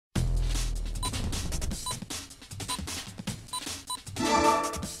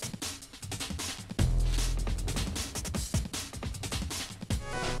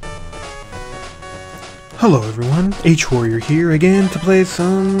Hello everyone, H-Warrior here again to play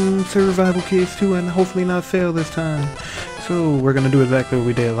some Survival Case 2 and hopefully not fail this time. So we're gonna do exactly what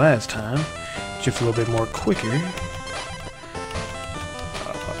we did last time, just a little bit more quicker.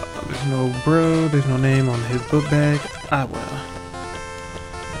 There's no bro, there's no name on his book bag. I will.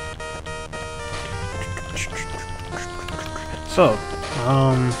 So,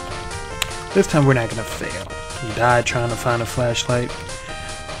 this time we're not gonna fail. You died trying to find a flashlight.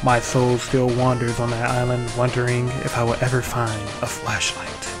 My soul still wanders on that island, wondering if I will ever find a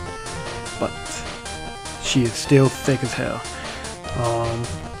flashlight. But she is still thick as hell.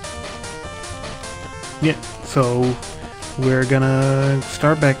 Yeah, so we're gonna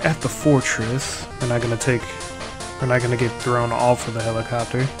start back at the fortress. We're not gonna get thrown off of the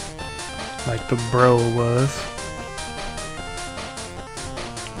helicopter like the bro was.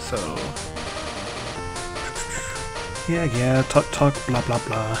 So yeah, talk, blah, blah,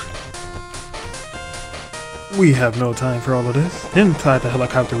 blah. We have no time for all of this. Inside the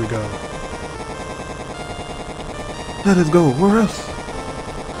helicopter we go. Let us go, where else?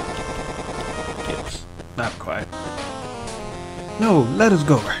 Yes, not quite. No, let us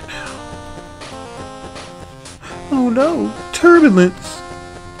go right now. Oh no, turbulence!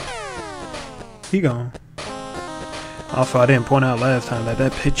 He gone. Also, I didn't point out last time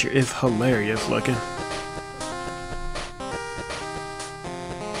that picture is hilarious looking.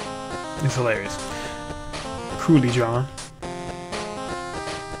 It's hilarious. Coolly drawn.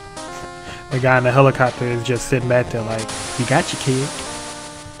 The guy in the helicopter is just sitting back there like, you got your kid.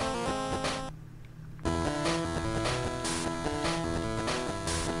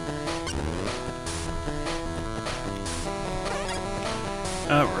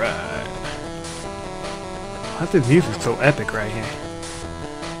 Alright. Why's this music so epic right here?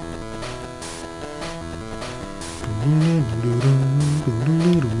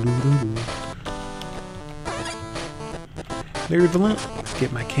 There's the lamp. Let's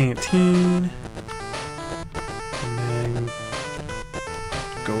get my canteen. And then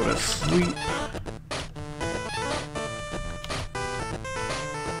go to sleep.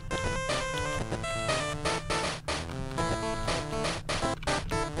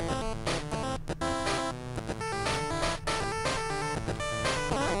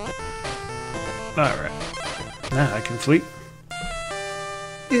 Alright. Now I can sleep.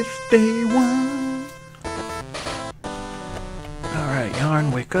 It's day one. Alright,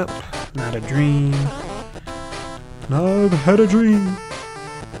 Yarn, wake up. Not a dream. I've had a dream.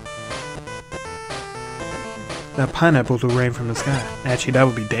 Now pineapples will rain from the sky. Actually, that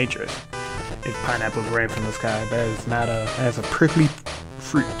would be dangerous. If pineapples rain from the sky, that is a prickly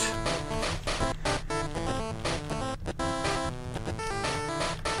fruit.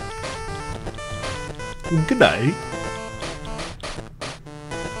 Good night.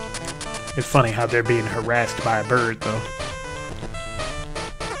 It's funny how they're being harassed by a bird, though.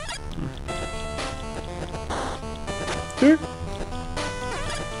 I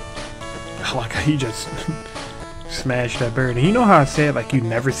like how he just smashed that bird. And you know how I said, like, you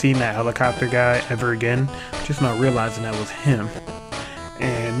never seen that helicopter guy ever again? Just not realizing that was him.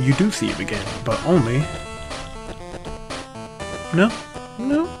 And you do see him again, but only... No,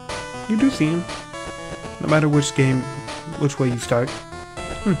 you do see him. No matter which way you start.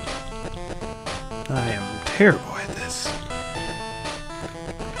 I am terrible at this.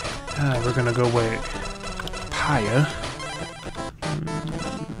 We're gonna go with Paya.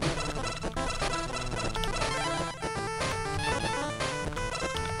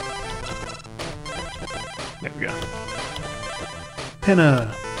 There we go.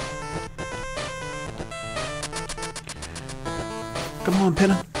 Pinna. Come on,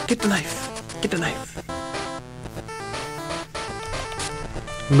 Pinna. Get the knife. Get the knife.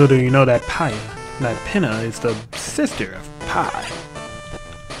 Little you know that Paya, that Pinna is the sister of Pi.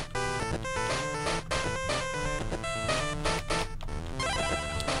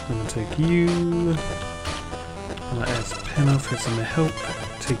 I'm gonna take you. I'm gonna ask Pinna for some help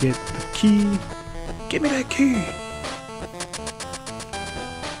to get the key. Give me that key.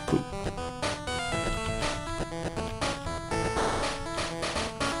 Cool.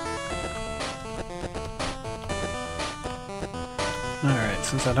 Alright,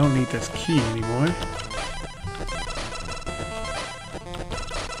 since I don't need this key anymore,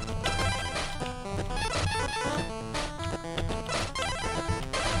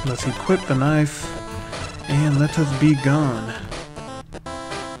 let's equip the knife and let us be gone.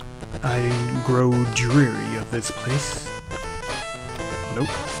 I grow dreary of this place. Nope.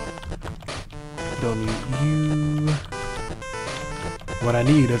 Don't need you. What I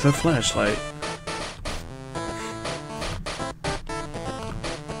need is a flashlight.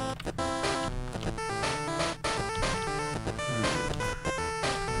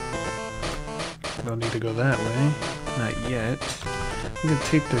 Don't need to go that way. Not yet. I'm gonna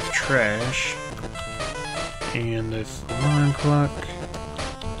take this trash and this alarm clock.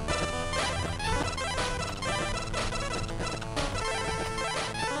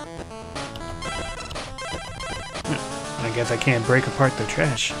 I guess I can't break apart the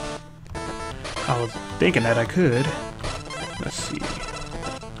trash. I was thinking that I could. Let's see.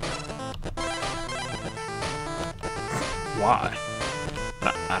 Why?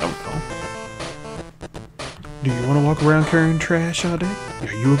 I don't know. Do you want to walk around carrying trash all day?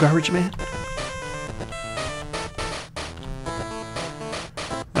 Are you a garbage man?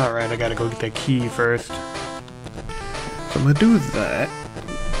 Alright, I gotta go get that key first. So I'm gonna do that.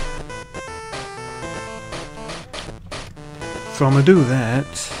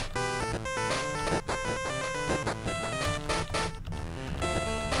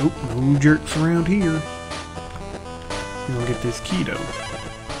 Oh, no jerks around here. I'm gonna get this key though.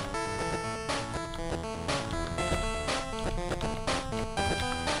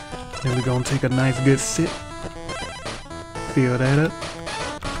 Then we're gonna take a nice good sip. Fill that up.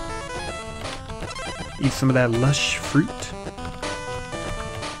 Eat some of that lush fruit.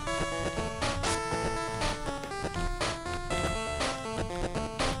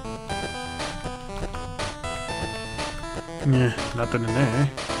 Yeah, nothing in there.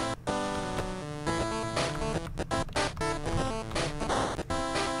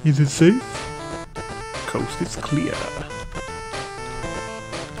 Is it safe? Coast is clear.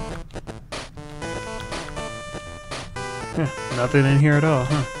 Yeah, nothing in here at all,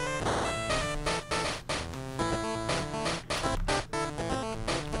 huh?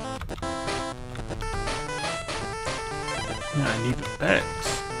 I need that.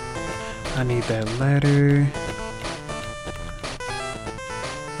 I need that ladder.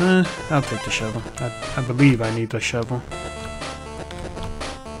 I'll take the shovel. I believe I need the shovel.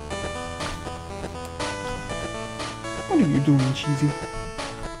 What are you doing, Cheesy?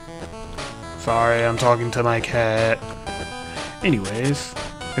 Sorry, I'm talking to my cat. Anyways,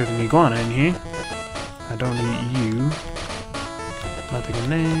 there's an iguana in here. I don't need you. Nothing in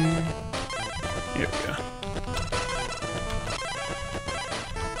there. Here we go.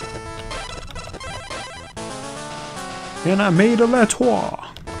 And I made a latoir.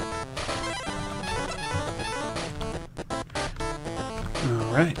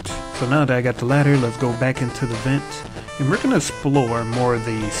 Alright, so now that I got the ladder, let's go back into the vent. And we're gonna explore more of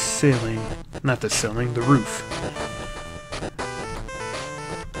the ceiling. Not the ceiling, the roof.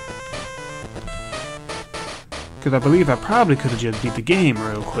 Because I believe I probably could have just beat the game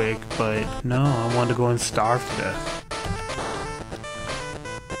real quick, but no, I wanted to go and starve to death.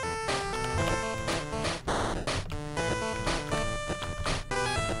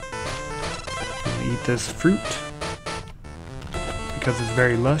 Eat this fruit because it's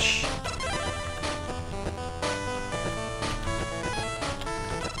very lush.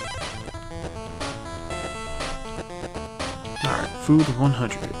 Alright, food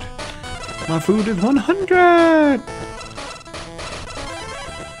 100. My food is 100!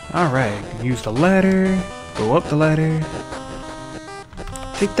 Alright, use the ladder, go up the ladder.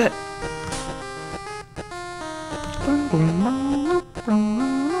 Take that!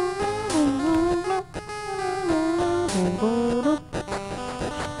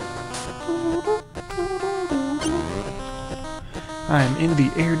 I am in the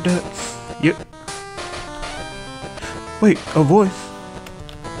air ducts. Yep. Wait, a voice.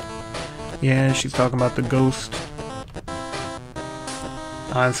 Yeah, she's talking about the ghost.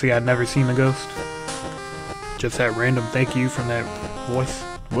 Honestly, I'd never seen the ghost. Just that random thank you from that voice.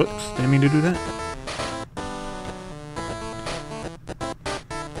 Whoops, didn't mean to do that.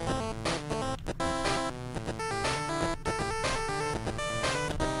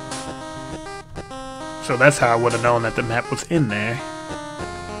 So that's how I would have known that the map was in there.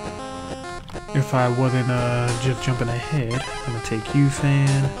 If I wasn't just jumping ahead. I'm gonna take you,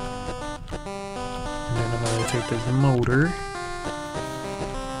 fan. And then I'm gonna take this motor.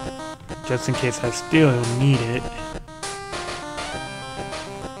 Just in case I still need it.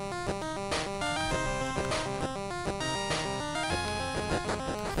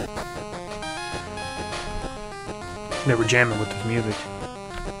 They were jamming with this music.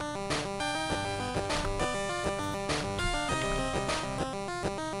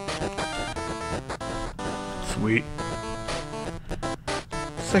 Sweet.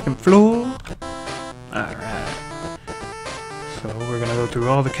 Second floor. Alright. So we're gonna go through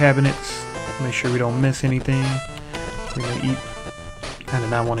all the cabinets. Make sure we don't miss anything. We're gonna eat. I do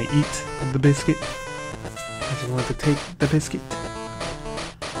not want to eat the biscuit. I just want to take the biscuit.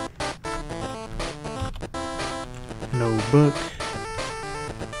 No book.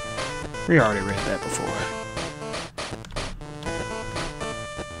 We already read that before.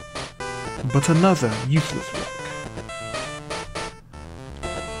 But another useless rock.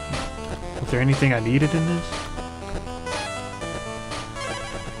 Was there anything I needed in this?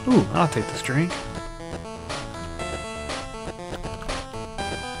 Ooh, I'll take this drink.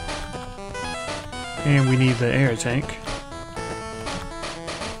 And we need the air tank.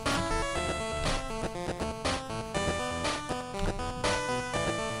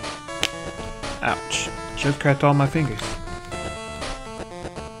 Ouch. Just cracked all my fingers.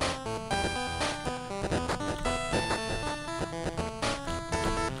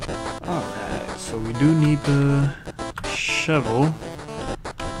 Alright, so we do need the shovel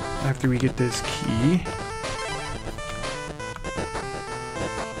after we get this key.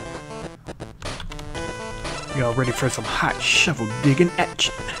 Y'all ready for some hot shovel digging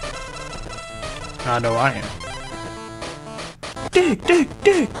action? I know I am. Dig, dig,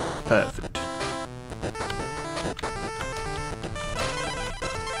 dig! Perfect.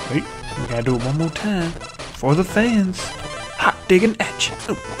 Wait, we gotta do it one more time. For the fans. Hot digging action.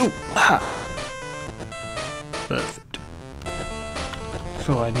 Ooh, ooh, ha! Perfect.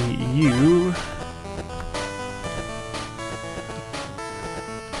 So I need you.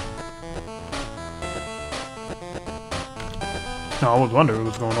 No, I was wondering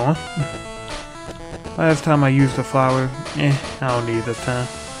what's going on. Last time I used the flower, I don't need it this time.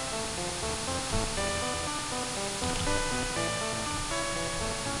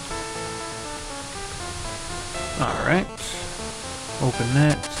 Alright. Open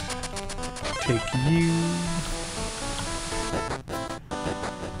that. Take you.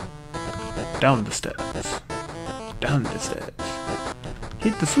 Down the steps. Down the steps.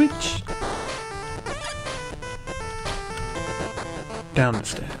 Hit the switch. Down the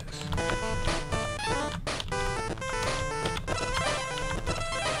stairs.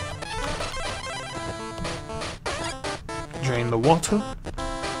 Drain the water.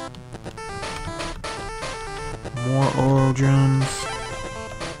 More oil drums.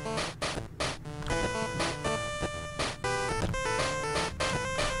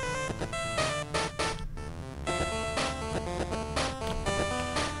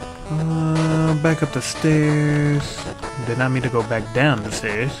 Back up the stairs. Did not mean to go back down the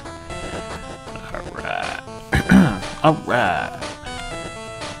stairs. Alright. Alright.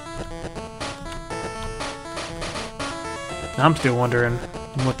 I'm still wondering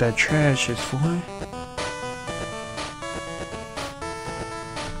what that trash is for.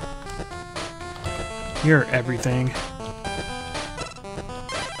 You're everything.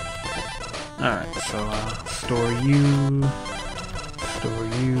 Alright, so store you. Store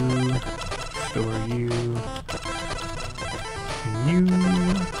you. Store you.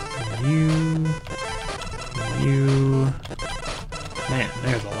 You. Man,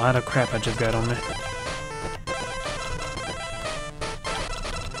 there's a lot of crap I just got on me.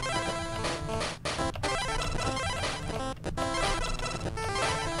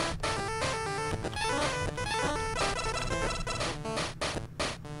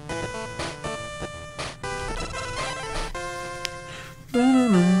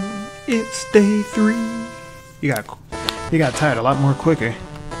 It's day 3. You got tired a lot more quicker.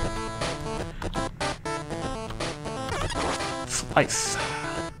 Slice.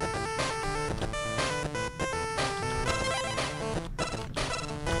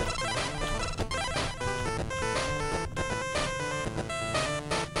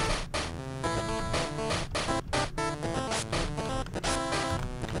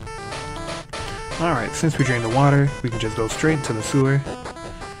 Alright, since we drained the water, we can just go straight into the sewer.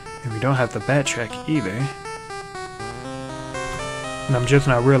 And we don't have to backtrack either. And I'm just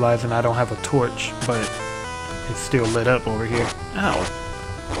now realizing I don't have a torch, but it's still lit up over here. Ow.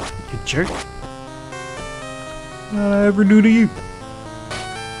 You jerk. What I ever do to you?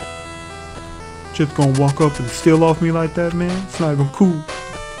 Just gonna walk up and steal off me like that, man? It's not even cool.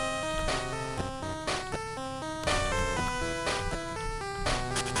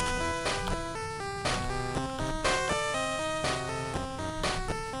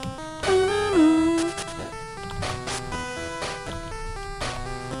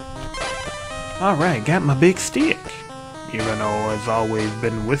 Alright, got my big stick. Even though it's always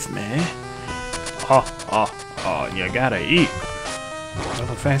been with me. Oh, you gotta eat. Well,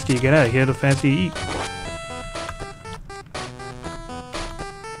 the faster you get out of here, the faster you eat.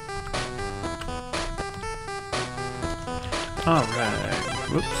 Alright,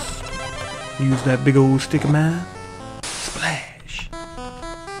 whoops. Use that big old stick of mine. Splash.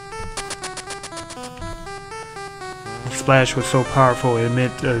 The splash was so powerful it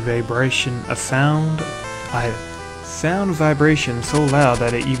emitted a vibration, a sound. I sound vibration so loud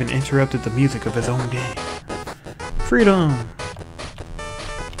that it even interrupted the music of his own game. Freedom!